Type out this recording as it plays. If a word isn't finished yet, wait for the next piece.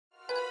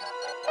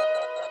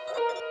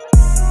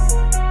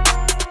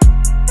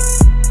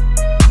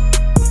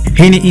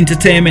Hii ni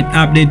entertainment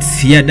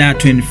updates ya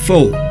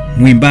Da24.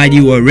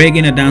 Mwimbaji wa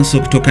reggae na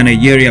dancehall kutoka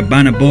Nigeria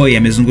Burna Boy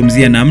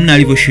amezungumzia namna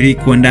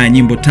alivyoshiriki kuandaa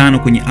nyimbo 5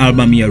 kwenye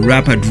album ya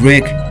rapper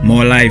Drake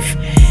More Life.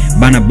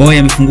 Burna Boy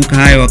amefunguka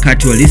hayo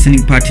wakati wa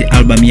listening party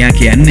album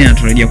yake ya 4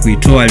 anatarajia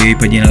kuitoa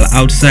aliyoipa jina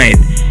la Outside.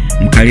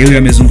 Mkali huyo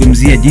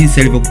amezungumzia jinsi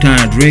alivyokutana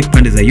na Drake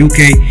pande za UK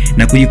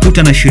na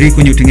kujikuta na shiriki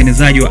kwenye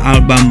utengenezaji wa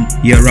album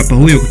ya rapper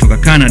huyo kutoka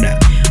Canada.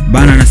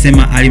 Burna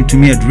anasema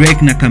alimtumia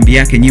Drake na kambi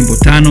yake nyimbo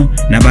 5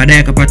 na baadaye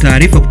akapata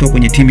taarifa kutoka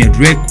kwenye timu ya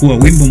Drake kuwa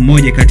wimbo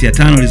mmoja kati ya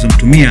 5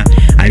 alizomtumia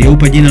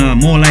aliyoupa jina la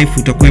More Life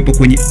utakuwepo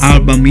kwenye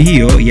album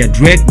hiyo ya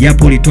Drake,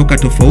 japo ulitoka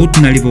tofauti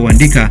na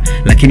alivyoandika,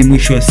 lakini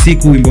mwisho wa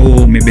siku wimbo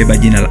huo umebeba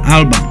jina la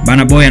album.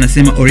 Burna Boy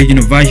anasema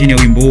original version ya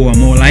wimbo huo wa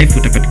More Life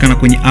utapatikana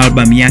kwenye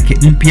album yake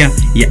mpya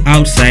ya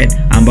Outside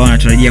ambayo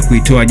anatarajia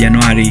kuitoa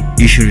Januari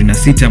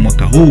 26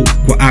 mwaka huu.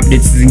 Kwa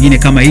updates zingine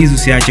kama hizo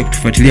usiache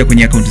kutufuatilia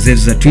kwenye akaunti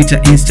zetu za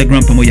Twitter,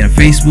 Instagram pamoja na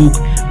Facebook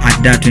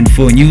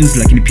 @Da24news,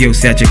 lakini pia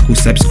usiache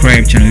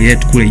kusubscribe channel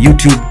yetu kule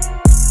YouTube.